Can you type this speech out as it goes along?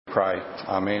Pray.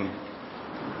 Amen.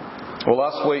 Well,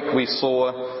 last week we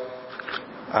saw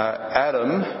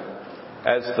Adam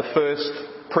as the first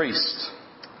priest.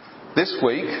 This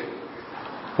week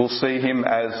we'll see him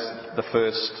as the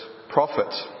first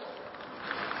prophet.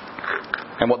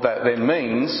 And what that then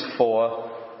means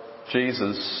for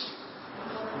Jesus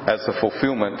as the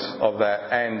fulfilment of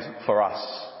that and for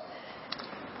us.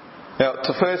 Now,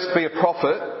 to first be a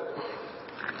prophet,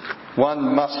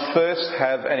 one must first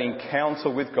have an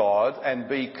encounter with God and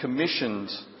be commissioned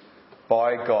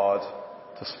by God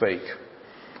to speak.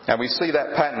 And we see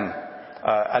that pattern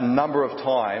a number of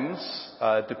times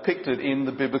depicted in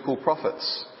the biblical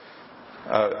prophets.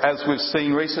 As we've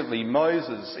seen recently,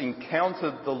 Moses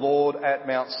encountered the Lord at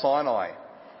Mount Sinai,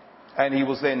 and he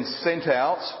was then sent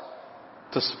out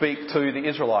to speak to the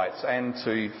Israelites and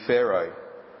to Pharaoh.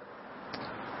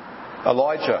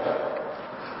 Elijah,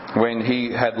 when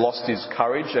he had lost his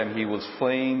courage and he was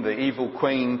fleeing the evil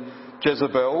queen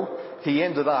Jezebel, he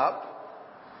ended up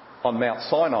on Mount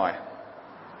Sinai.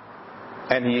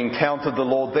 And he encountered the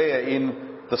Lord there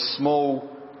in the small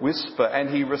whisper, and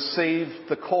he received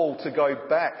the call to go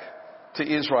back to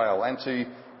Israel and to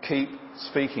keep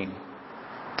speaking.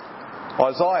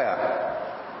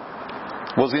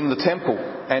 Isaiah was in the temple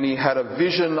and he had a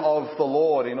vision of the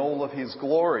Lord in all of his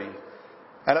glory.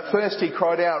 And at first he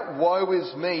cried out, "Woe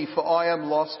is me, for I am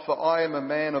lost, for I am a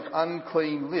man of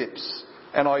unclean lips,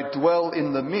 and I dwell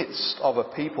in the midst of a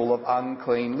people of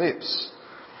unclean lips."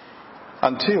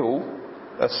 Until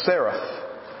a seraph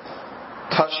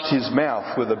touched his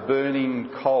mouth with a burning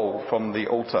coal from the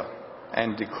altar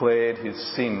and declared his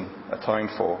sin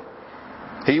atoned for.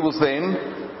 He was then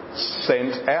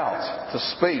sent out to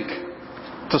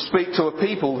speak to a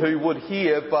people who would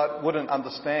hear but wouldn't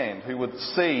understand, who would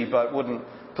see but wouldn't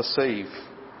perceive.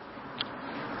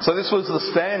 So this was the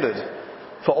standard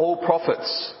for all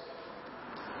prophets.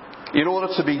 In order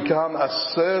to become a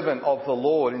servant of the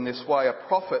Lord in this way, a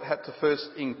prophet had to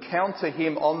first encounter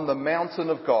him on the mountain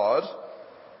of God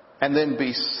and then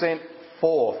be sent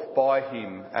forth by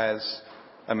him as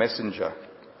a messenger.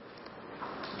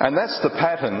 And that's the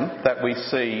pattern that we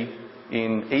see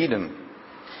in Eden.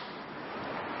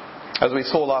 As we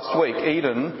saw last week,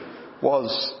 Eden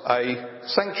was a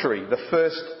sanctuary, the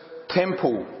first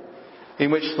temple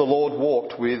in which the Lord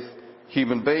walked with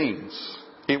human beings.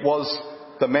 It was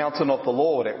the mountain of the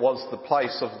Lord. It was the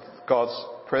place of God's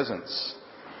presence.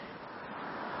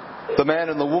 The man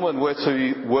and the woman were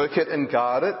to work it and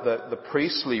guard it, the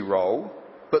priestly role,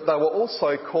 but they were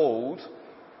also called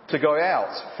to go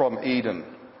out from Eden,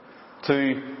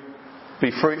 to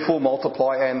be fruitful,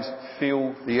 multiply and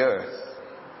fill the earth.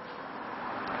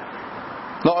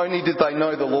 Not only did they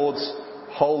know the Lord's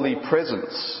holy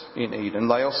presence in Eden,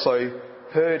 they also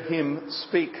heard him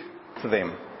speak to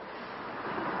them.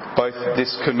 Both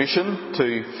this commission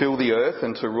to fill the earth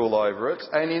and to rule over it,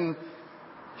 and in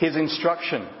his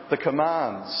instruction, the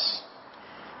commands.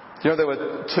 You know, there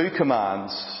were two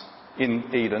commands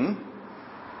in Eden.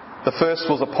 The first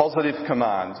was a positive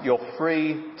command. You're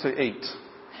free to eat.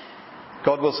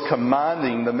 God was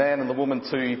commanding the man and the woman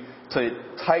to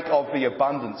take of the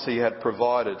abundance he had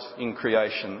provided in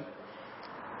creation.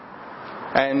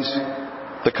 And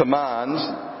the command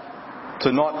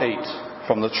to not eat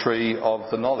from the tree of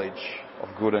the knowledge of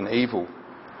good and evil.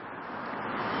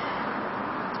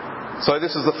 So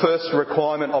this is the first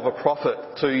requirement of a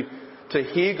prophet, to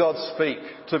hear God speak,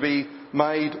 to be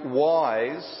made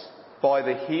wise by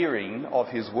the hearing of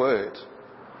his word.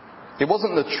 It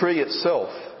wasn't the tree itself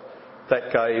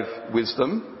that gave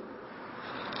wisdom,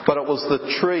 but it was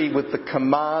the tree with the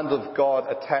command of God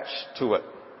attached to it.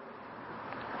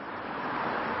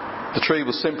 The tree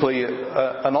was simply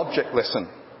an object lesson.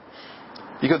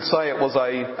 You could say it was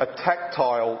a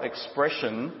tactile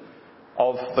expression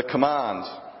of the command.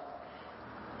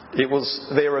 It was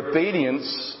their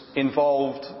obedience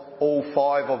involved all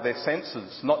five of their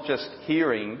senses, not just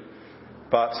hearing,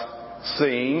 but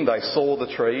seeing. They saw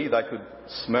the tree, they could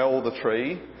smell the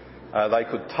tree, they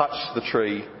could touch the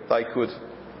tree, they could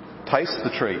taste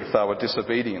the tree if they were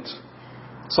disobedient.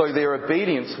 So their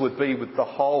obedience would be with the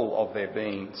whole of their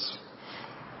beings.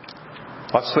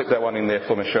 I've slipped that one in there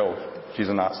for Michelle. She's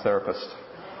an arts therapist.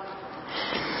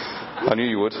 I knew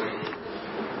you would.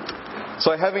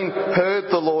 So having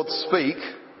heard the Lord speak,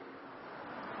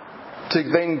 to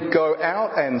then go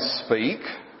out and speak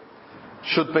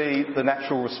should be the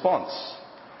natural response.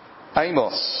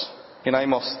 Amos, in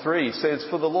Amos 3, says,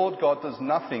 "For the Lord God does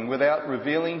nothing without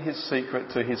revealing his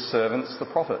secret to his servants, the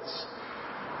prophets.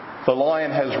 The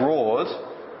lion has roared,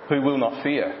 who will not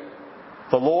fear?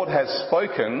 The Lord has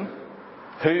spoken,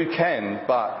 who can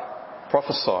but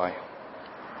prophesy?"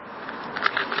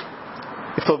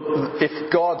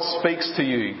 If God speaks to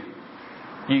you,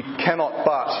 you cannot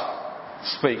but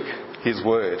speak his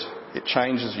word. It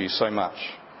changes you so much.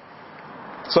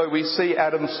 So we see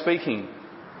Adam speaking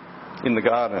in the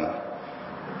garden.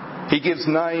 He gives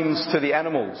names to the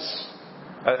animals,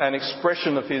 an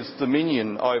expression of his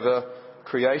dominion over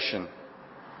creation.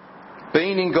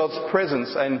 Being in God's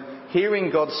presence and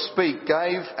hearing God speak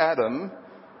gave Adam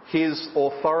his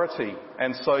authority,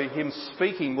 and so him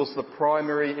speaking was the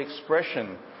primary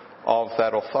expression of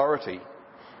that authority.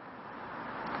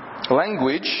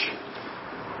 Language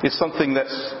is something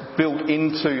that's built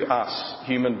into us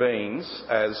human beings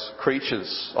as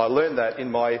creatures. I learned that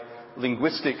in my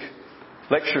linguistic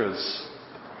lectures.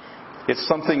 It's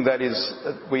something that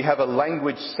we have a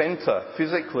language centre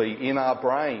physically in our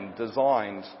brain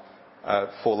designed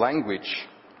for language.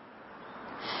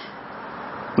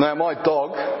 Now, my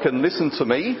dog can listen to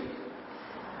me.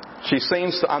 She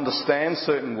seems to understand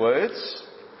certain words.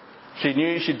 She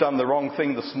knew she'd done the wrong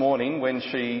thing this morning when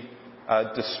she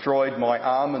destroyed my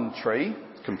almond tree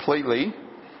completely.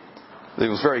 It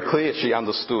was very clear she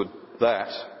understood that.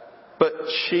 But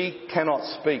she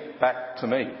cannot speak back to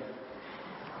me.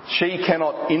 She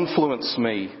cannot influence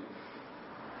me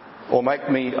or make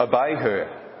me obey her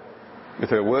with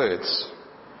her words.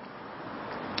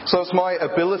 So it's my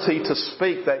ability to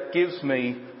speak that gives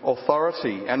me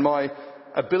authority, and my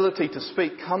ability to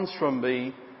speak comes from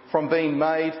being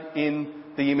made in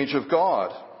the image of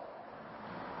God.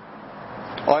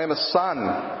 I am a son.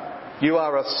 You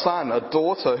are a son, a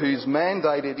daughter whose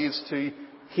mandate it is to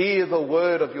hear the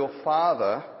word of your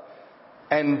father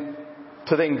and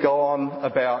to then go on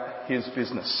about his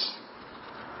business.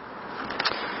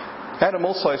 Adam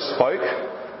also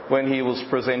spoke when he was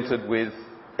presented with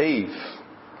Eve.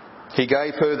 He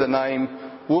gave her the name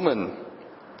woman.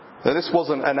 Now, this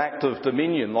wasn't an act of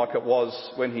dominion like it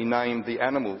was when he named the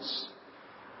animals,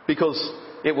 because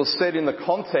it was said in the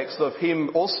context of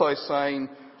him also saying,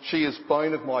 she is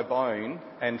bone of my bone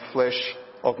and flesh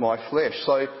of my flesh.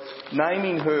 So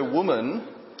naming her woman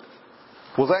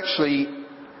was actually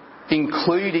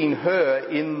including her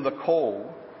in the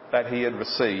call that he had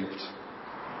received.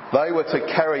 They were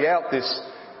to carry out this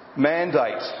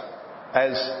mandate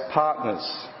as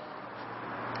partners.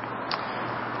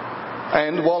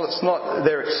 And while it's not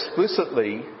there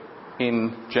explicitly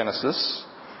in Genesis,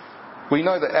 we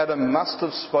know that Adam must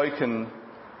have spoken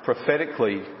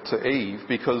prophetically to Eve,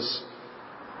 because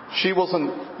she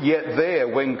wasn't yet there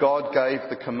when God gave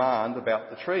the command about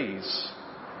the trees.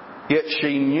 Yet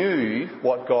she knew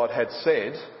what God had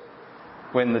said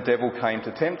when the devil came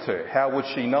to tempt her. How would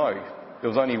she know? There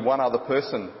was only one other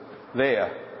person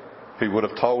there who would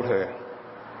have told her.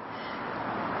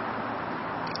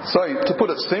 So, to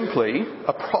put it simply,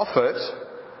 a prophet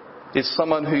is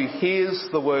someone who hears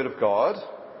the word of God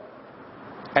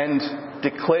and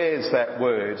declares that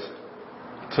word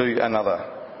to another.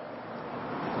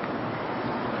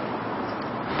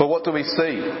 But what do we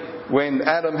see? When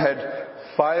Adam had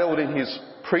failed in his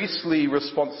priestly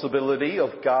responsibility of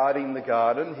guarding the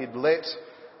garden, he'd let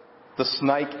the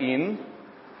snake in.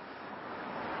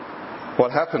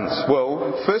 What happens?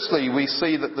 Well, firstly, we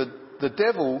see that the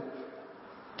devil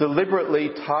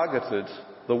deliberately targeted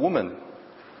the woman.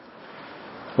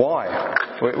 Why?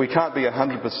 We can't be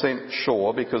 100%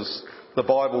 sure, because the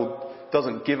Bible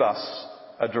doesn't give us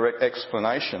a direct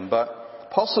explanation, but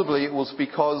possibly it was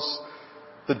because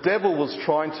the devil was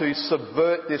trying to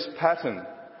subvert this pattern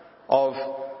of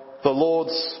the Lord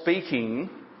speaking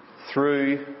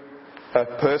through a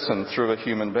person, through a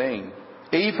human being.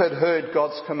 Eve had heard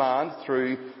God's command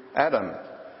through Adam.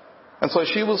 And so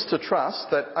she was to trust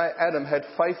that Adam had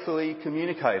faithfully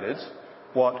communicated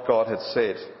what God had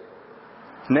said.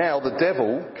 Now the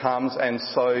devil comes and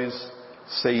sows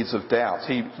seeds of doubt.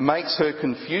 He makes her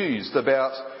confused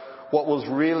about what was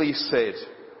really said.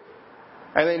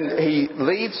 And then he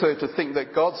leads her to think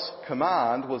that God's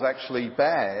command was actually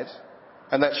bad,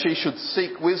 and that she should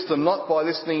seek wisdom not by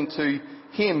listening to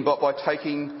him, but by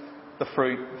taking the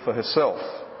fruit for herself.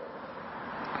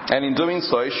 And in doing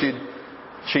so,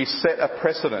 she set a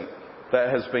precedent that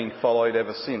has been followed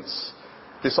ever since.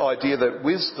 This idea that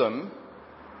wisdom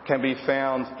can be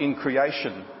found in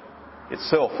creation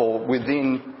itself, or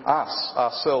within us,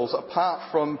 ourselves,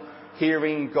 apart from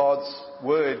hearing God's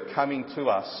word coming to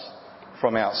us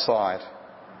from outside.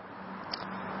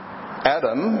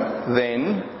 Adam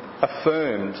then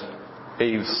affirmed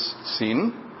Eve's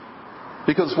sin,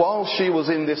 because while she was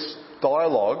in this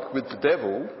dialogue with the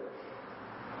devil,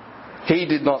 he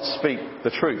did not speak the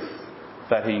truth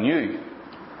that he knew.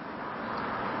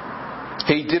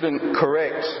 He didn't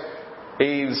correct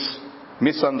Eve's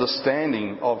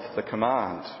misunderstanding of the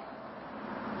command.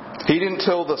 He didn't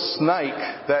tell the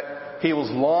snake that he was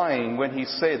lying when he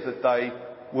said that they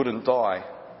wouldn't die.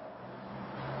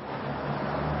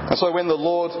 And so when the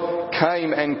Lord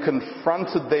came and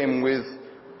confronted them with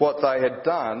what they had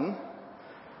done,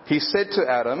 he said to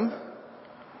Adam,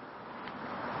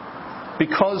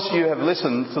 "Because you have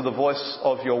listened to the voice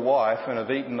of your wife and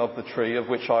have eaten of the tree of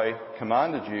which I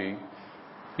commanded you,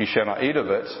 you shall not eat of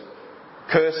it.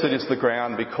 Cursed is the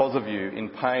ground because of you. In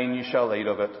pain you shall eat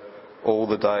of it all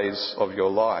the days of your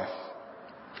life."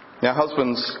 Now,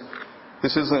 husbands,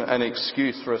 this isn't an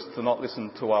excuse for us to not listen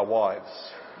to our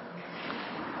wives.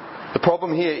 The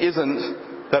problem here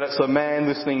isn't that it's a man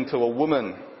listening to a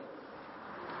woman.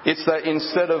 It's that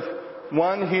instead of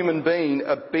one human being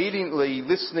obediently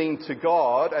listening to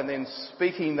God and then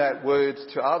speaking that word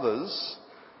to others,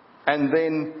 and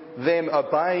then them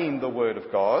obeying the word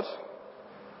of God,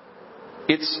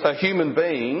 it's a human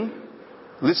being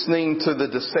listening to the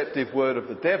deceptive word of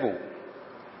the devil,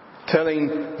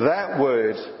 telling that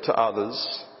word to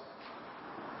others,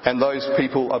 and those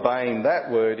people obeying that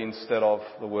word instead of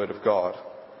the word of God.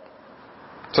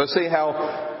 So see how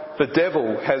the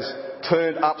devil has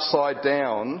turned upside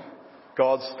down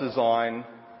God's design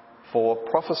for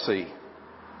prophecy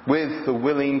with the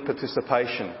willing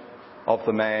participation of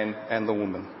the man and the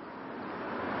woman.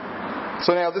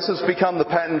 So now this has become the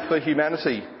pattern for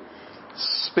humanity,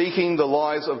 speaking the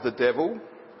lies of the devil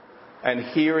and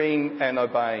hearing and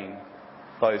obeying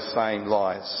those same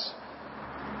lies.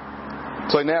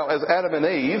 So now, as Adam and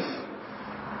Eve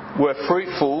were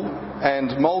fruitful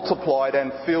and multiplied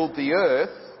and filled the earth,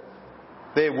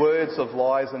 their words of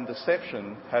lies and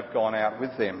deception have gone out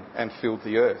with them and filled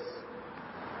the earth.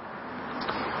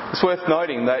 It's worth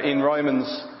noting that in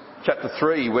Romans chapter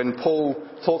 3, when Paul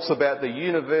talks about the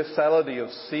universality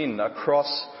of sin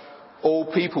across all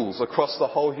peoples, across the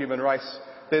whole human race,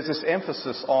 there's this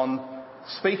emphasis on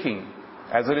speaking.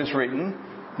 As it is written,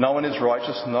 "No one is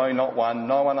righteous, no, not one.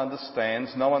 No one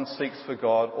understands. No one seeks for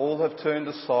God. All have turned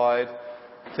aside.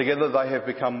 Together they have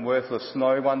become worthless.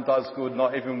 No one does good,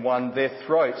 not even one. Their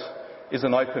throat is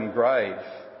an open grave.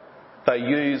 They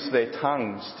use their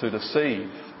tongues to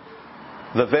deceive.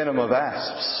 The venom of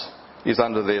asps is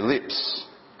under their lips.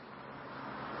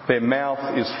 Their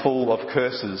mouth is full of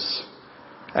curses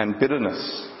and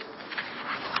bitterness."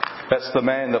 That's the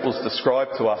man that was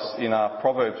described to us in our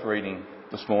Proverbs reading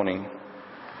this morning.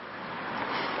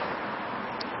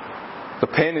 "The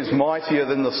pen is mightier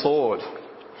than the sword."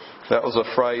 That was a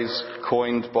phrase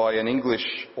coined by an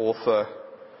English author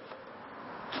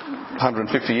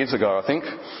 150 years ago, I think.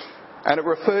 And it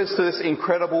refers to this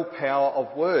incredible power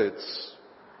of words,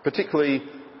 particularly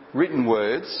written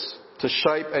words, to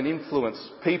shape and influence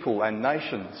people and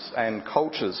nations and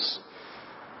cultures.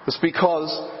 It's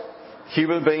because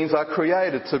human beings are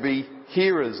created to be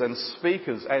hearers and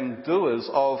speakers and doers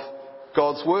of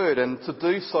God's word, and to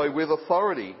do so with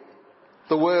authority.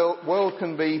 The world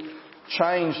can be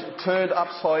changed, turned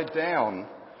upside down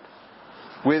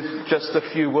with just a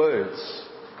few words,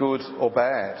 good or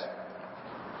bad.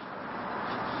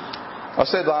 I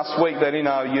said last week that in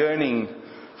our yearning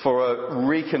for a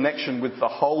reconnection with the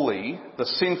holy, the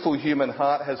sinful human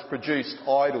heart has produced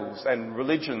idols and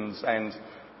religions and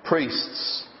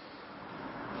priests.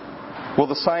 Well,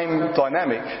 the same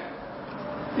dynamic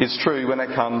is true when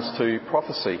it comes to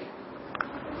prophecy.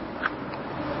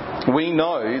 We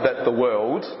know that the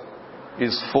world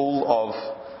is full of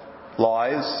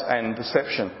lies and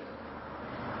deception.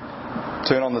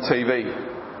 Turn on the TV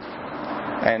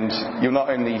and you'll not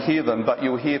only hear them, but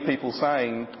you'll hear people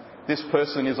saying, "This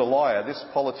person is a liar, this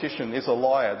politician is a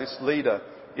liar, this leader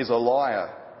is a liar."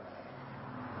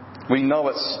 We know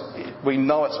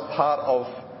it's part of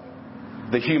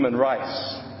the human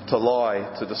race to lie,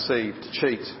 to deceive, to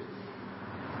cheat.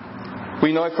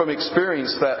 We know from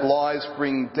experience that lies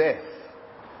bring death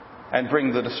and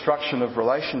bring the destruction of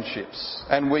relationships.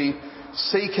 And we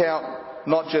seek out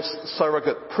not just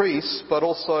surrogate priests, but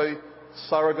also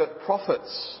surrogate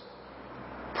prophets.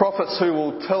 Prophets who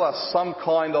will tell us some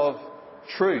kind of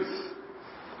truth.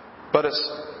 But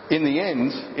in the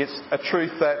end, it's a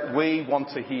truth that we want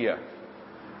to hear.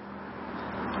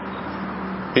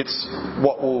 It's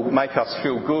what will make us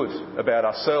feel good about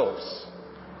ourselves.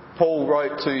 Paul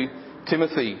wrote to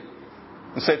Timothy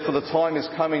and said, "For the time is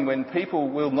coming when people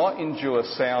will not endure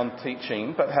sound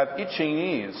teaching, but have itching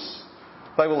ears.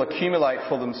 They will accumulate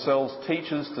for themselves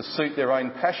teachers to suit their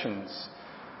own passions,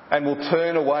 and will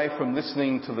turn away from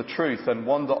listening to the truth and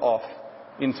wander off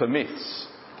into myths."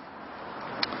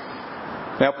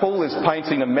 Now, Paul is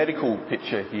painting a medical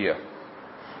picture here.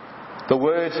 The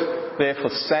word there for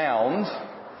sound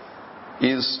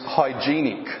is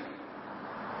hygienic.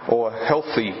 or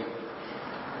healthy.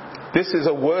 This is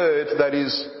a word that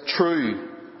is true,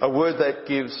 a word that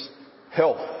gives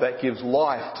health, that gives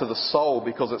life to the soul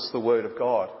because it's the word of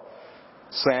God.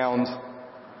 Sound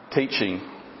teaching.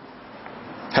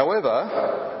 However,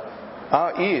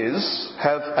 our ears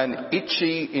have an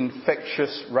itchy,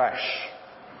 infectious rash.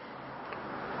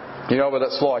 You know what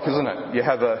it's like, isn't it? You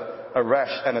have a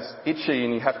rash and it's itchy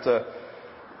and you have to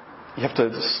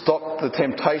stop the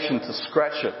temptation to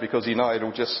scratch it because you know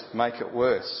it'll just make it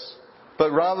worse.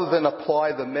 But rather than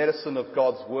apply the medicine of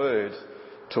God's word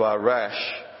to our rash,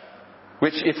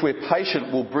 which if we're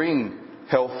patient will bring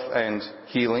health and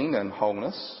healing and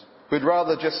wholeness, we'd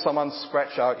rather just someone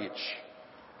scratch our itch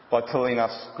by telling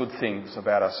us good things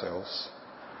about ourselves.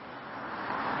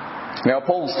 Now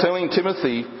Paul's telling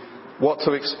Timothy what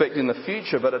to expect in the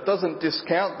future, but it doesn't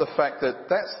discount the fact that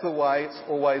that's the way it's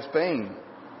always been.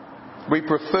 We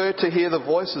prefer to hear the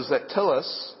voices that tell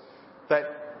us that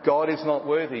God is not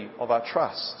worthy of our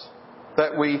trust,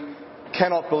 that we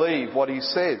cannot believe what he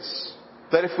says,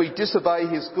 that if we disobey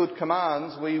his good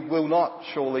commands, we will not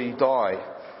surely die.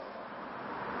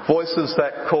 Voices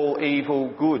that call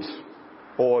evil good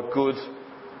or good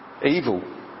evil.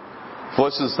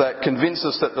 Voices that convince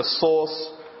us that the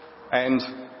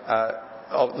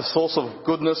source of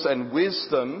goodness and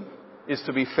wisdom is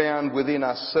to be found within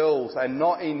ourselves and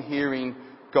not in hearing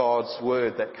God's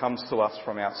word that comes to us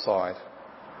from outside.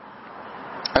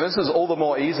 And this is all the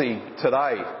more easy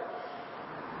today.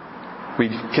 We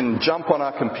can jump on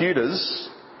our computers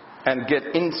and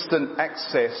get instant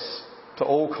access to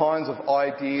all kinds of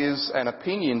ideas and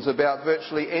opinions about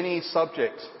virtually any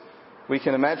subject we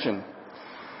can imagine.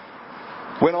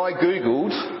 When I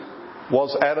googled,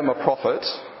 was Adam a prophet?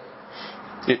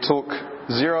 It took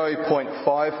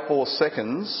 0.54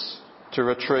 seconds to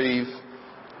retrieve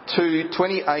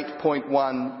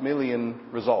 28.1 million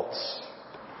results.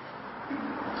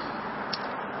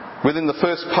 Within the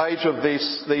first page of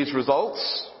these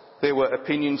results, there were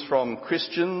opinions from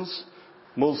Christians,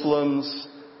 Muslims,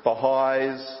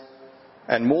 Baha'is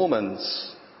and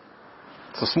Mormons.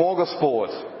 It's a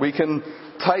smorgasbord. We can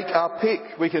take our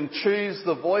pick. We can choose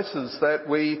the voices that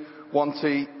we want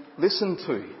to listen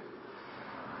to.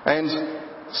 And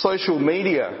social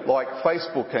media like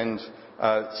Facebook and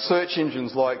search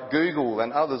engines like Google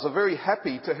and others are very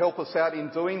happy to help us out in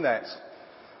doing that.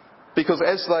 Because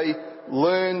as they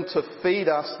learn to feed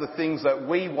us the things that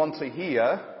we want to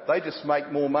hear, they just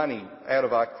make more money out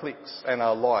of our clicks and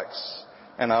our likes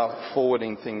and our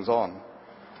forwarding things on.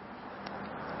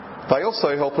 They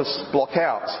also help us block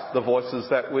out the voices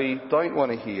that we don't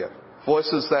want to hear.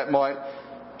 Voices that might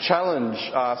challenge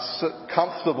our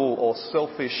comfortable or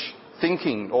selfish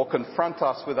thinking or confront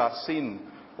us with our sin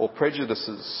or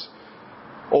prejudices.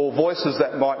 Or voices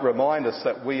that might remind us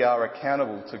that we are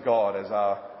accountable to God as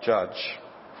our judge.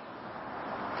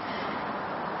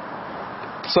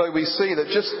 So we see that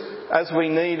just as we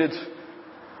needed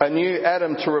a new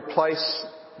Adam to replace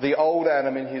the old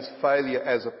Adam in his failure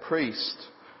as a priest,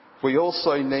 we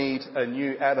also need a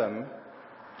new Adam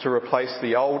to replace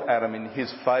the old Adam in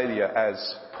his failure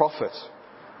as prophet.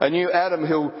 A new Adam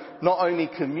who'll not only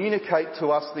communicate to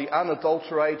us the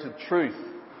unadulterated truth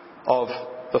of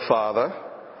the Father,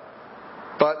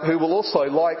 but who will also,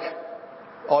 like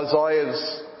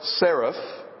Isaiah's seraph,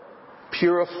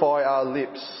 purify our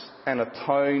lips and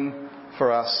atone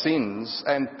for our sins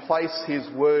and place his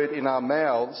word in our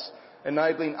mouths,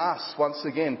 enabling us once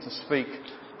again to speak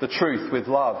the truth with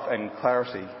love and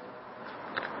clarity.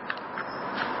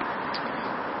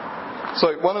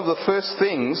 So one of the first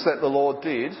things that the Lord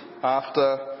did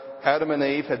after Adam and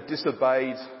Eve had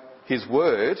disobeyed his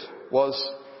word was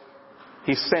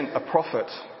he sent a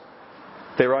prophet,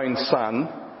 their own son,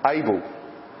 Abel.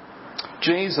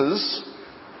 Jesus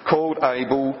called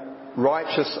Abel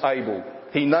righteous Abel.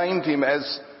 He named him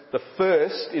as the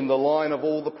first in the line of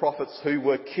all the prophets who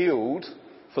were killed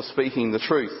for speaking the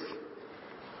truth.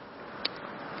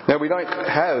 Now, we don't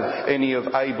have any of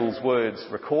Abel's words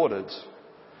recorded,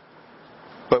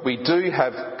 but we do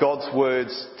have God's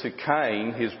words to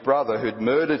Cain, his brother, who'd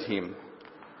murdered him.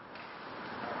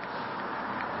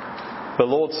 The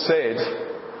Lord said,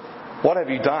 "What have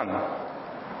you done?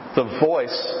 The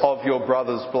voice of your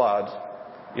brother's blood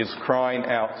is crying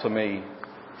out to me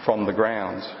from the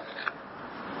ground."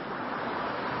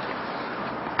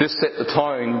 This set the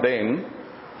tone then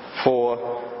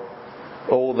for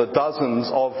all the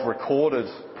dozens of recorded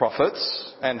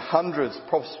prophets and hundreds,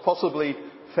 possibly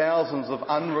thousands of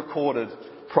unrecorded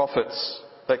prophets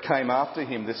that came after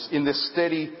him in this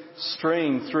steady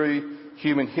stream through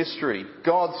human history.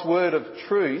 God's word of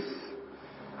truth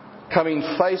coming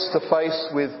face to face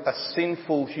with a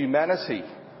sinful humanity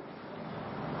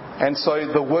And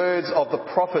so the words of the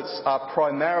prophets are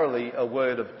primarily a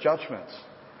word of judgment.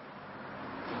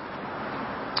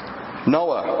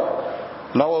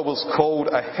 Noah was called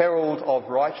a herald of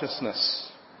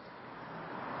righteousness.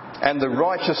 And the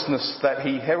righteousness that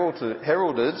he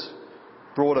heralded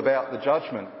brought about the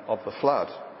judgment of the flood.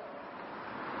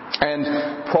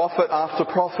 And prophet after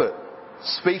prophet,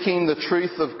 speaking the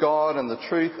truth of God and the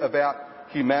truth about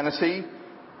humanity,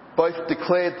 both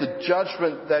declared the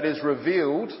judgment that is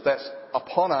revealed, that's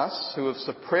upon us who have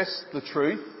suppressed the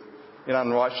truth in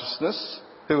unrighteousness,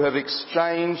 who have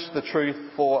exchanged the truth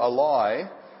for a lie.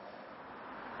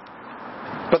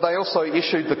 But they also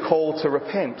issued the call to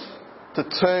repent, to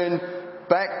turn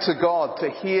back to God, to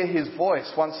hear his voice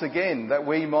once again, that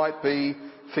we might be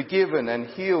forgiven and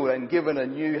healed and given a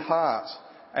new heart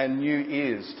and new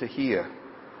ears to hear.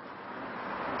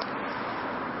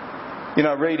 You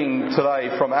know, reading today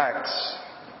from Acts,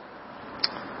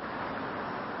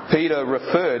 Peter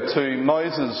referred to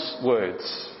Moses'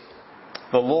 words.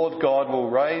 The Lord God will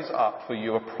raise up for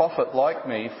you a prophet like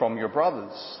me from your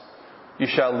brothers. You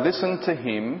shall listen to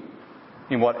him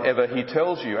in whatever he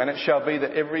tells you. And it shall be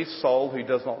that every soul who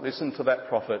does not listen to that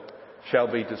prophet shall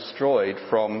be destroyed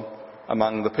from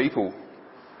among the people.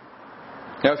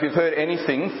 Now, if you've heard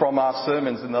anything from our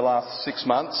sermons in the last 6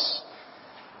 months,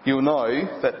 you'll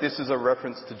know that this is a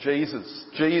reference to Jesus.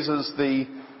 Jesus, the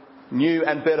new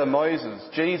and better Moses.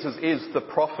 Jesus is the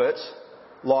prophet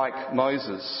like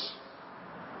Moses.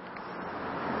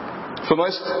 For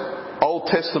most Old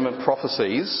Testament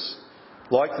prophecies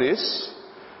like this,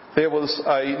 there was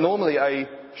normally a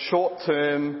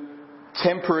short-term,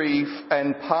 temporary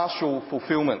and partial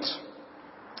fulfilment.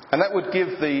 And that would give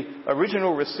the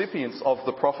original recipients of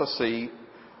the prophecy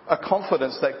a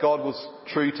confidence that God was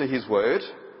true to his word.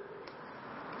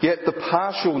 Yet the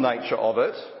partial nature of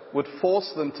it would force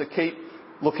them to keep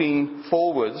looking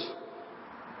forward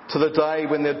to the day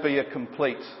when there'd be a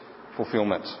complete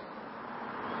fulfilment.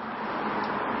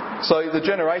 So the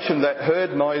generation that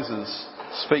heard Moses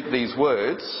speak these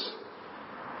words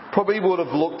probably would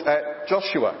have looked at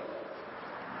Joshua,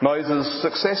 Moses'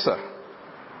 successor,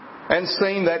 and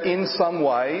seen that in some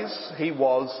ways he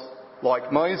was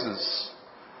like Moses.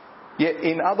 Yet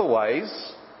in other ways,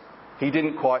 he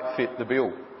didn't quite fit the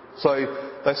bill. So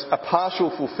there's a partial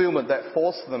fulfilment that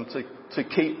forced them to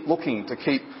keep looking, to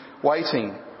keep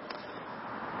waiting.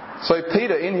 So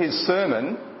Peter, in his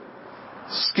sermon,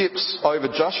 skips over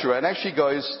Joshua and actually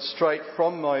goes straight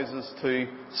from Moses to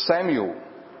Samuel.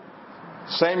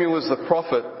 Samuel was the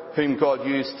prophet whom God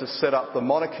used to set up the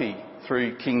monarchy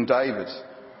through King David.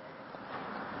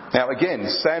 Now again,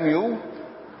 Samuel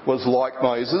was like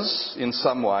Moses in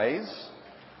some ways,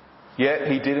 yet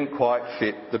he didn't quite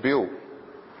fit the bill.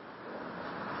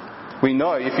 We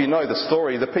know, if you know the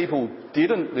story, the people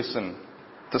didn't listen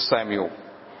to Samuel.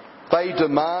 They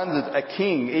demanded a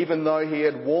king, even though he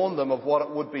had warned them of what it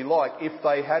would be like if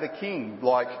they had a king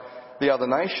like the other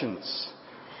nations.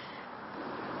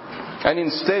 And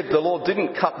instead, the Lord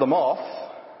didn't cut them off.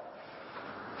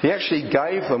 He actually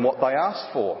gave them what they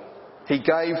asked for. He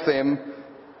gave them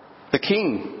the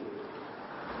king.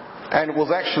 And it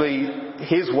was actually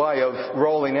his way of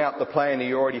rolling out the plan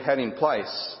he already had in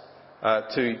place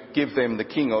to give them the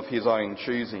king of his own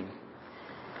choosing.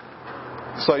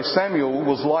 So Samuel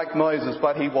was like Moses,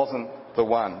 but he wasn't the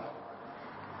one.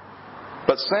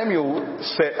 But Samuel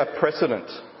set a precedent.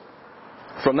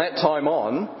 From that time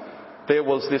on, there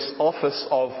was this office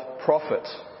of prophet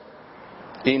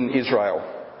in Israel,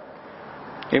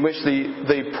 in which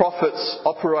the prophets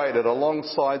operated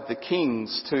alongside the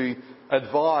kings to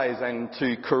advise and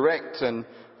to correct and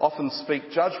often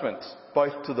speak judgment,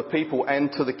 both to the people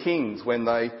and to the kings when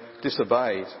they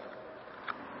disobeyed.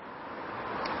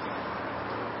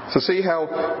 So see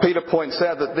how Peter points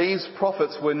out that these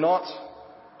prophets were not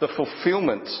the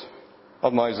fulfilment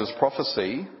of Moses'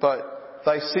 prophecy, but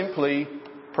they simply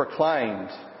proclaimed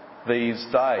these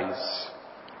days.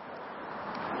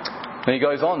 And he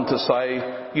goes on to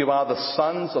say, you are the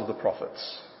sons of the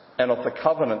prophets and of the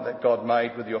covenant that God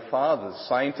made with your fathers,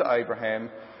 saying to Abraham,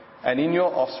 and in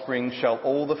your offspring shall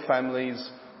all the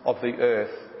families of the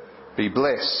earth be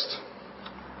blessed.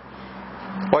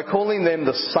 By calling them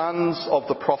the sons of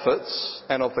the prophets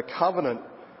and of the covenant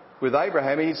with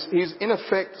Abraham, he's in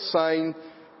effect saying,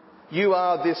 you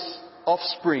are this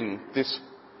offspring, this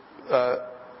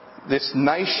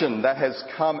nation that has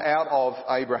come out of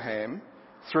Abraham,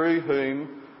 through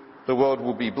whom the world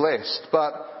will be blessed.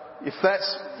 But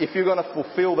if you're going to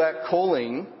fulfill that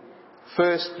calling,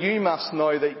 first you must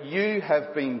know that you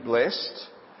have been blessed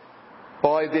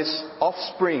by this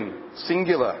offspring,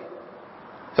 singular,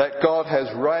 that God has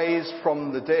raised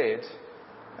from the dead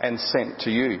and sent to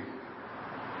you.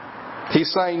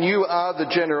 He's saying you are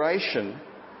the generation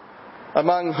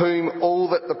among whom all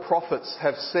that the prophets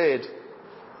have said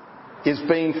is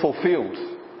being fulfilled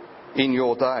in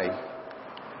your day.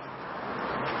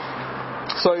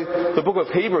 So the book of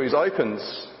Hebrews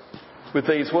opens with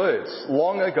these words.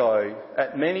 Long ago,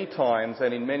 at many times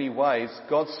and in many ways,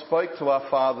 God spoke to our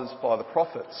fathers by the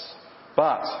prophets.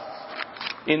 But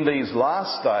in these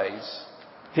last days,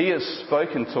 he has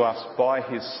spoken to us by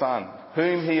his Son,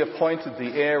 whom he appointed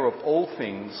the heir of all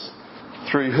things,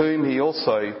 through whom he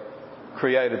also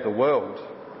created the world.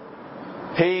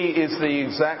 He is the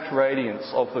exact radiance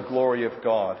of the glory of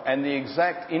God and the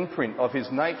exact imprint of his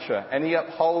nature, and he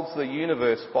upholds the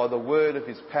universe by the word of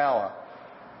his power.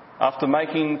 After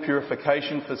making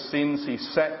purification for sins, he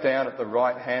sat down at the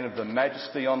right hand of the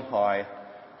Majesty on high,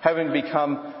 having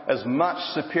become as much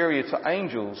superior to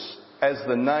angels as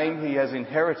the name he has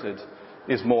inherited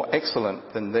is more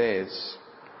excellent than theirs.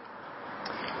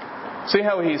 See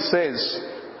how he says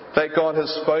that God has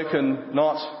spoken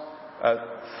not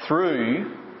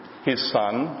through his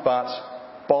Son, but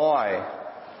by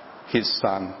his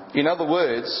Son. In other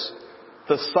words,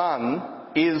 the Son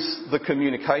is the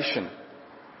communication.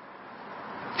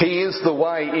 He is the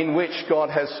way in which God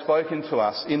has spoken to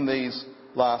us in these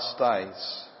last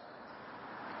days.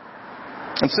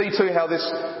 And see too how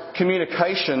this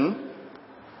communication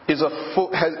is of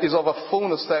a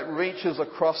fullness that reaches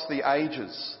across the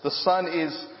ages. The Son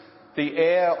is the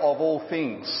heir of all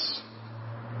things,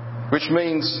 which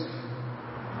means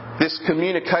this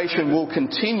communication will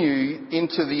continue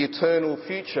into the eternal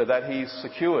future that he's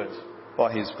secured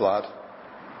by his blood.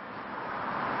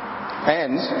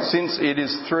 And since it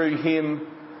is through him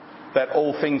that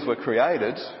all things were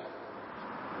created,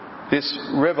 this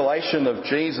revelation of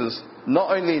Jesus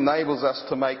not only enables us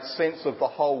to make sense of the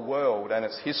whole world and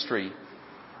its history,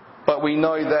 but we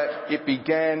know that it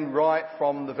began right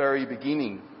from the very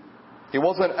beginning. It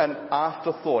wasn't an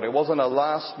afterthought. It wasn't a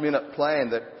last-minute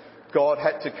plan that God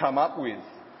had to come up with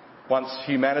once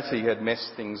humanity had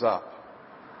messed things up.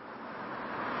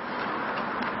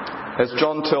 As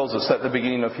John tells us at the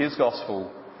beginning of his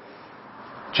Gospel,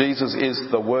 Jesus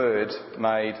is the Word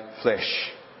made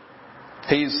flesh.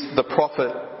 He's the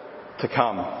prophet to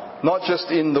come. Not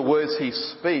just in the words he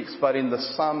speaks, but in the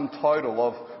sum total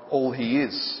of all he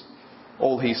is,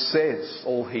 all he says,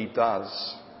 all he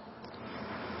does.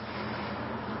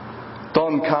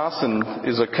 Don Carson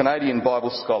is a Canadian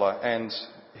Bible scholar, and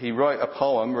he wrote a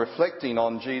poem reflecting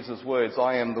on Jesus' words,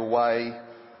 I am the way,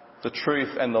 the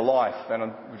truth and the life.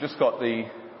 And we've just got the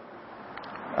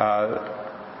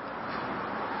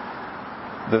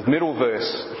middle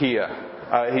verse here.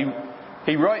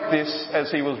 He wrote this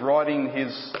as he was writing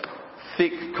his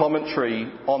thick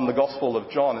commentary on the Gospel of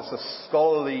John. It's a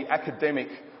scholarly academic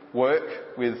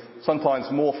work with sometimes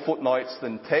more footnotes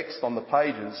than text on the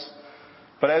pages.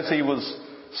 But as he was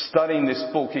studying this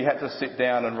book, he had to sit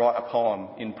down and write a poem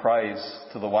in praise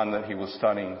to the one that he was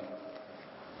studying.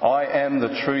 I am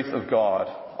the truth of God.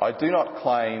 I do not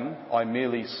claim, I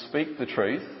merely speak the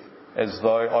truth as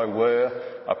though I were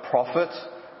a prophet,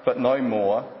 but no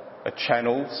more, a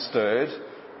channel stirred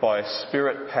by a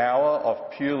spirit power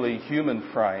of purely human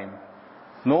frame.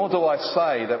 Nor do I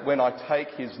say that when I take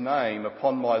his name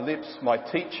upon my lips, my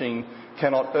teaching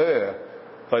cannot err,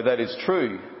 though that is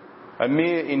true. A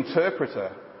mere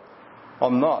interpreter.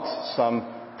 I'm not some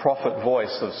prophet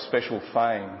voice of special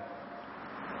fame.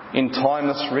 In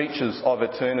timeless reaches of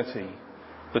eternity,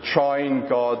 the triune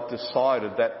God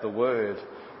decided that the Word,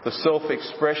 the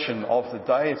self-expression of the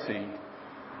deity,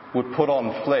 would put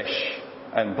on flesh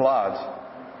and blood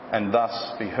and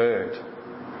thus be heard.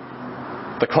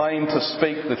 The claim to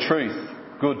speak the truth,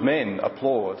 good men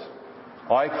applaud.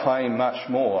 I claim much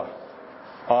more.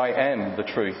 I am the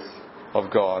truth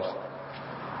of God.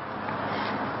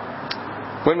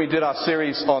 When we did our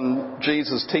series on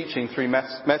Jesus' teaching through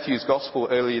Matthew's Gospel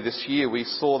earlier this year, we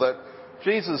saw that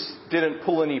Jesus didn't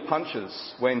pull any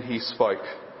punches when he spoke.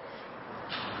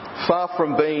 Far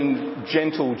from being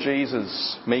gentle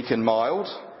Jesus, meek and mild,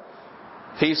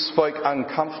 he spoke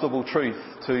uncomfortable truth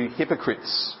to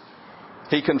hypocrites.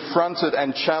 He confronted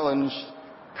and challenged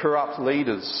corrupt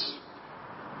leaders.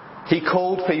 He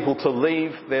called people to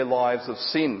leave their lives of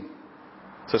sin,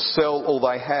 to sell all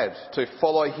they had, to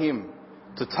follow him,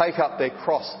 to take up their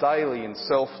cross daily in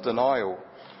self-denial.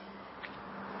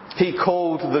 He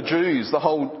called the Jews, the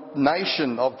whole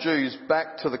nation of Jews,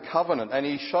 back to the covenant, and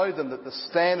he showed them that the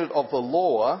standard of the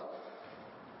law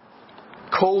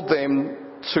called them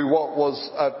to what was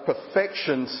a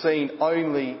perfection seen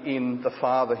only in the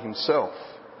Father himself.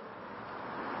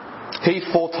 He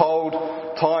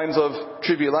foretold times of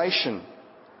tribulation,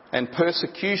 and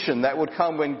persecution that would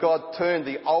come when God turned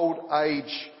the old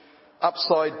age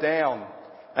upside down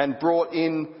and brought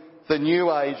in the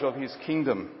new age of his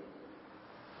kingdom.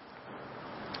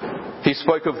 He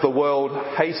spoke of the world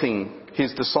hating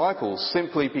his disciples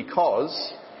simply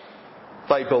because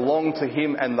they belong to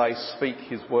him and they speak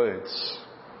his words.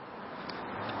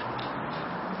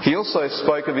 He also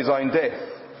spoke of his own death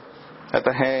at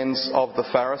the hands of the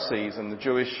Pharisees and the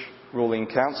Jewish ruling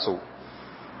council.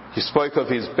 He spoke of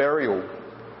his burial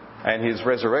and his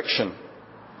resurrection.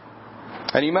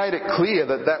 And he made it clear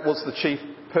that that was the chief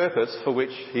purpose for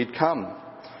which he'd come.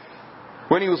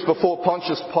 When he was before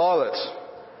Pontius Pilate,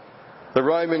 the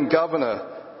Roman governor,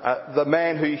 the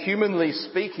man who, humanly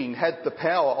speaking, had the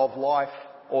power of life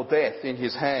or death in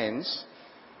his hands,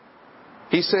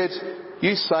 he said,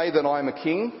 "You say that I am a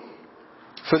king?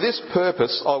 For this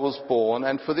purpose I was born,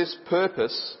 and for this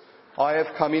purpose I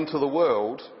have come into the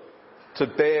world, to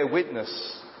bear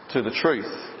witness to the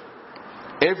truth.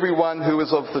 Everyone who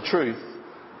is of the truth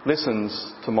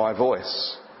listens to my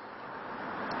voice."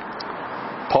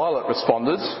 Pilate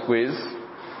responded with,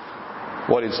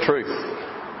 "What is truth?"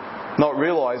 Not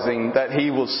realising that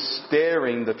he was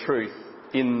staring the truth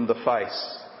in the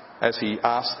face as he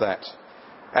asked that,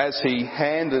 as he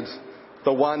handed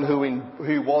the one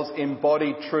who was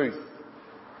embodied truth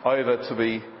over to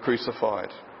be crucified.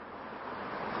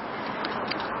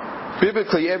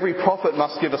 Biblically, every prophet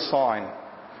must give a sign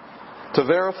to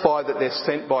verify that they're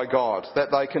sent by God,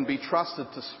 that they can be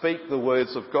trusted to speak the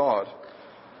words of God.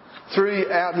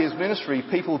 Throughout his ministry,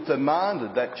 people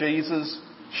demanded that Jesus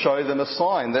show them a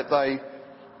sign, that they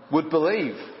would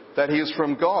believe that he is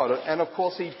from God. And of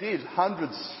course he did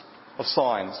hundreds of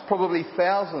signs, probably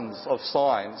thousands of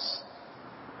signs.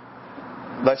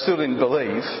 They still didn't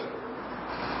believe.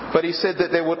 But he said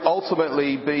that there would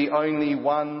ultimately be only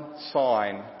one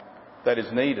sign that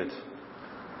is needed.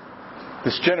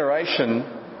 This generation,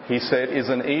 he said, is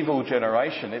an evil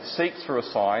generation. It seeks for a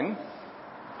sign,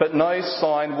 but no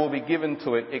sign will be given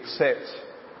to it except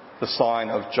the sign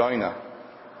of Jonah.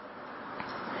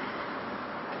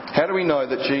 How do we know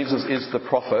that Jesus is the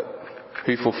prophet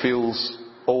who fulfills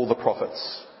all the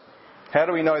prophets? How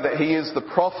do we know that he is the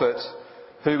prophet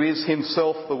who is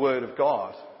himself the Word of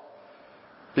God?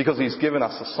 Because he's given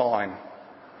us a sign.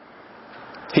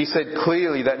 He said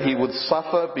clearly that he would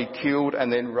suffer, be killed,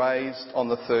 and then raised on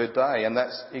the third day. And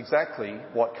that's exactly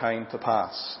what came to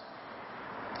pass.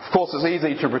 Of course, it's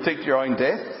easy to predict your own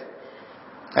death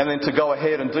and then to go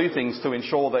ahead and do things to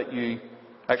ensure that you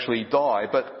actually die.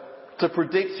 But to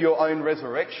predict your own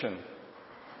resurrection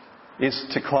is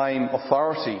to claim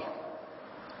authority.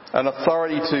 An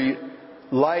authority to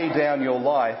lay down your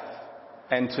life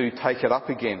and to take it up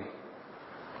again.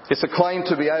 It's a claim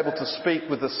to be able to speak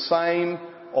with the same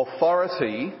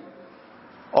authority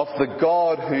of the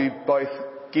God who both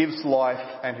gives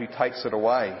life and who takes it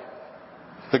away.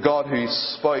 The God who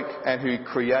spoke and who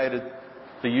created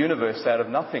the universe out of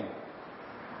nothing.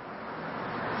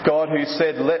 God who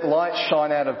said, "Let light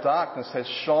shine out of darkness," has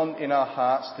shone in our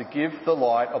hearts to give the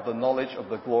light of the knowledge of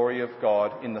the glory of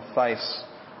God in the face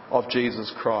of Jesus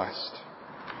Christ.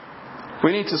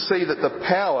 We need to see that the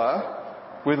power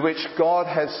with which God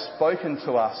has spoken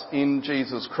to us in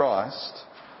Jesus Christ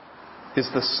is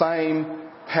the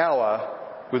same power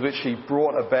with which he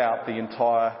brought about the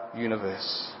entire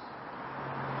universe.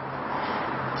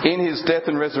 In his death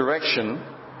and resurrection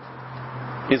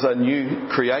is a new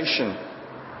creation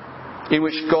in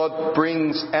which God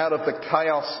brings out of the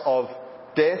chaos of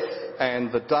death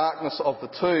and the darkness of the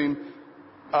tomb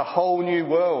a whole new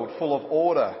world full of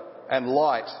order and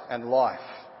light and life.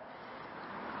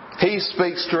 He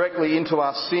speaks directly into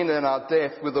our sin and our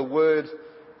death with a word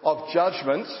of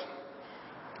judgment,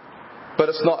 but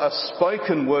it's not a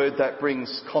spoken word that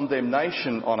brings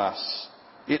condemnation on us.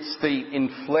 It's the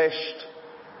enfleshed,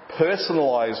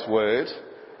 personalised word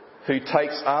who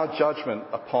takes our judgment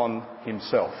upon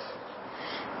himself.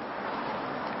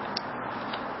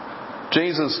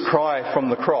 Jesus' cry from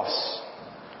the cross,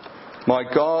 my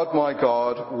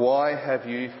God, why have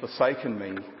you forsaken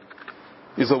me?"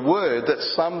 is a word that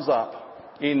sums up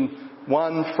in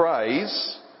one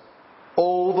phrase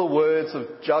all the words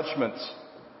of judgment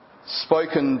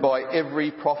spoken by every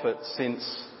prophet since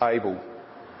Abel.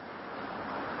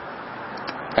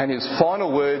 And his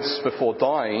final words before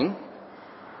dying,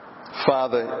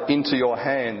 "Father, into your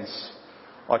hands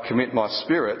I commit my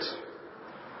spirit,"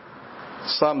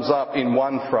 sums up in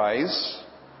one phrase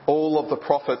all of the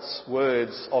prophet's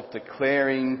words of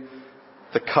declaring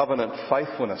the covenant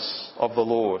faithfulness of the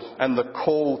Lord and the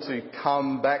call to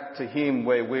come back to him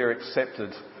where we're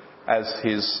accepted as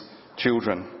his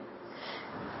children.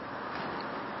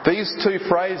 These two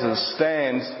phrases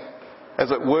stand, as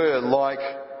it were, like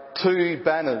two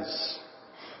banners.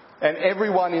 And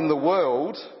everyone in the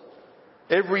world,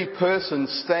 every person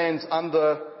stands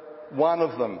under one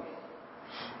of them.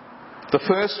 The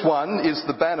first one is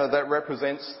the banner that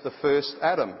represents the first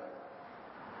Adam.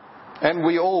 And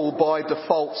we all, by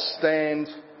default, stand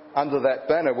under that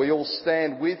banner. We all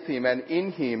stand with him and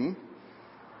in him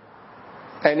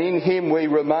we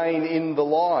remain in the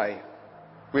lie.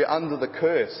 We're under the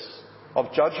curse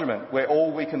of judgment, where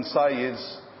all we can say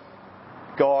is,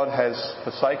 God has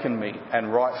forsaken me,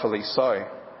 and rightfully so.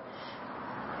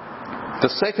 The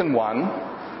second one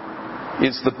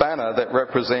is the banner that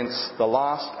represents the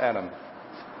last Adam,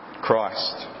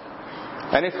 Christ.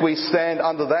 And if we stand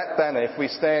under that banner, if we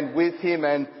stand with him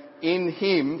and in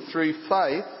him through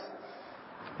faith,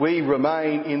 we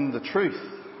remain in the truth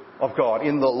of God,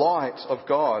 in the light of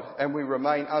God, and we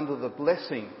remain under the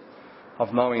blessing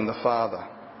of knowing the Father.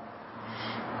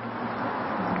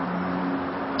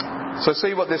 So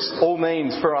see what this all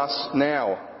means for us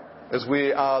now as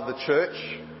we are the church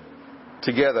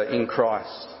together in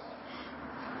Christ.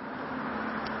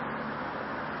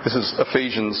 This is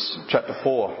Ephesians chapter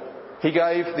 4. He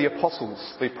gave the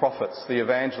apostles, the prophets, the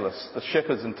evangelists, the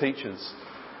shepherds and teachers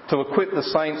to equip the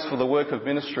saints for the work of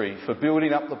ministry, for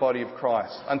building up the body of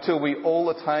Christ, until we all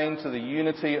attain to the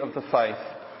unity of the faith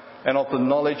and of the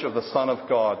knowledge of the Son of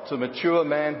God, to mature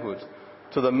manhood,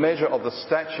 to the measure of the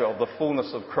stature of the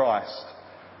fullness of Christ,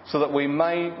 so that we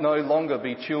may no longer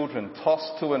be children,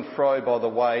 tossed to and fro by the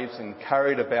waves and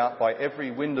carried about by every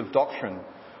wind of doctrine,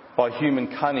 by human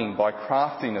cunning, by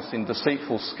craftiness in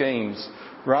deceitful schemes.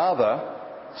 Rather,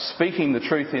 speaking the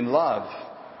truth in love,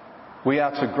 we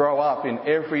are to grow up in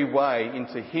every way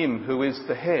into him who is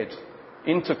the head,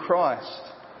 into Christ,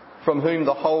 from whom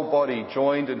the whole body,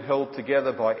 joined and held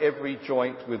together by every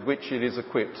joint with which it is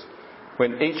equipped,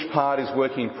 when each part is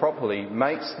working properly,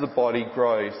 makes the body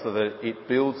grow so that it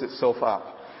builds itself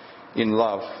up in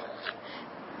love.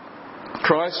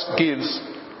 Christ gives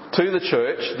to the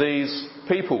church these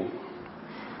people,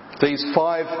 these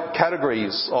 5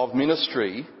 categories of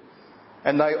ministry,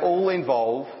 and they all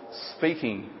involve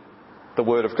speaking the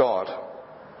Word of God.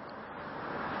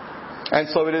 And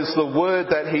so it is the Word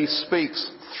that he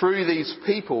speaks through these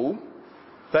people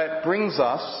that brings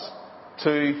us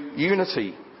to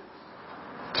unity,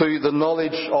 to the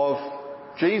knowledge of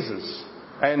Jesus,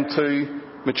 and to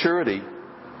maturity.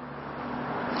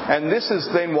 And this is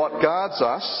then what guards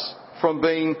us from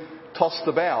being tossed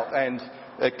about and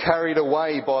carried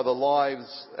away by the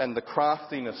lives and the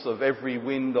craftiness of every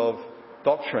wind of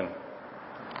doctrine.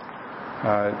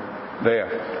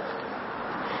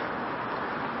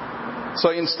 So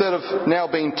instead of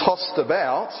now being tossed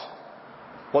about,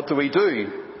 what do?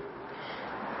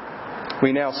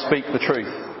 We now speak the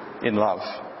truth in love.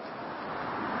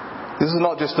 This is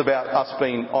not just about us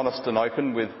being honest and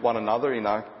open with one another in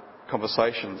our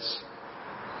conversations.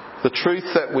 The truth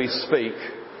that we speak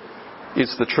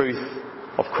is the truth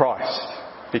of Christ,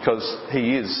 because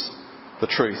he is the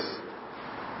truth.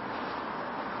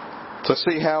 So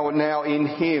see how now in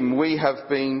him we have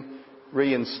been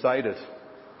reinstated.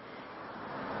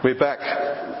 We're back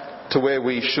to where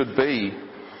we should be.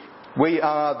 We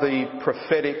are the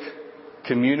prophetic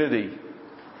community.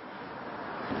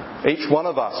 Each one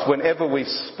of us, whenever we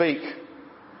speak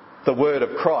the word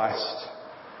of Christ,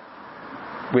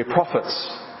 we're prophets.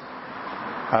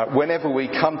 Whenever we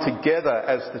come together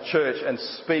as the church and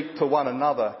speak to one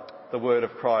another the word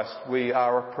of Christ, we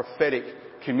are a prophetic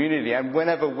community. And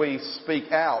whenever we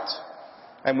speak out,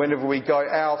 and whenever we go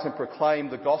out and proclaim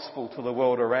the gospel to the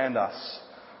world around us,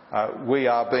 we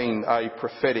are being a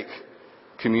prophetic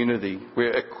community.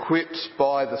 We're equipped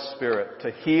by the Spirit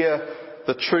to hear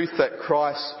the truth that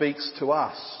Christ speaks to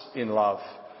us in love,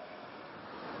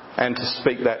 and to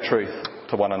speak that truth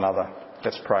to one another.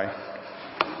 Let's pray.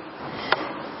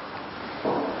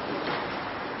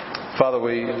 Father,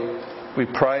 we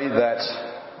pray that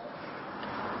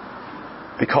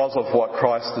because of what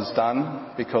Christ has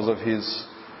done, because of his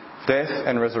death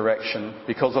and resurrection,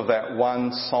 because of that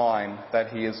one sign that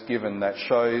he has given that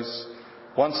shows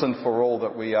once and for all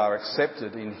that we are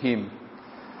accepted in him,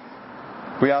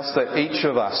 we ask that each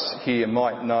of us here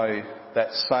might know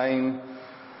that same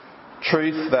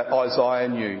truth that Isaiah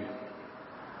knew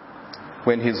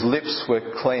when his lips were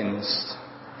cleansed,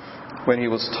 when he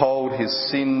was told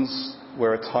his sins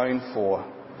were atoned for,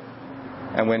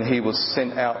 and when he was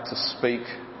sent out to speak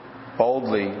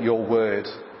boldly your word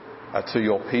to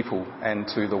your people and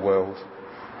to the world.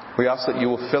 We ask that you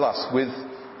will fill us with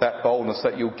that boldness,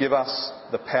 that you'll give us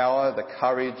the power, the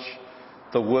courage,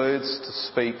 the words to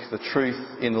speak the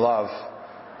truth in love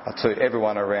to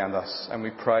everyone around us. And we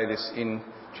pray this in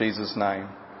Jesus' name.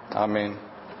 Amen.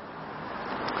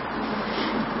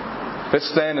 Let's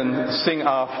stand and sing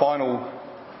our final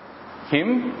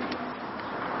hymn.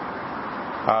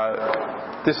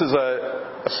 This is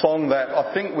a song that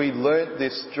I think we learnt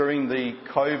this during the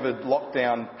COVID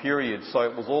lockdown period, so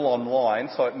it was all online,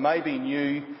 so it may be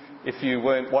new if you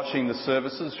weren't watching the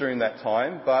services during that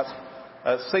time, but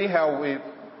see how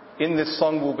in this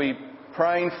song we'll be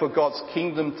praying for God's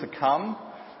kingdom to come,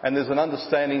 and there's an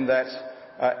understanding that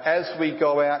as we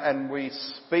go out and we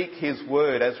speak His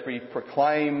word, as we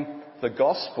proclaim the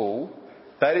gospel,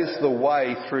 that is the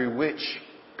way through which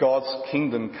God's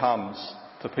kingdom comes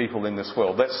to people in this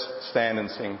world. Let's stand and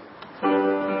sing.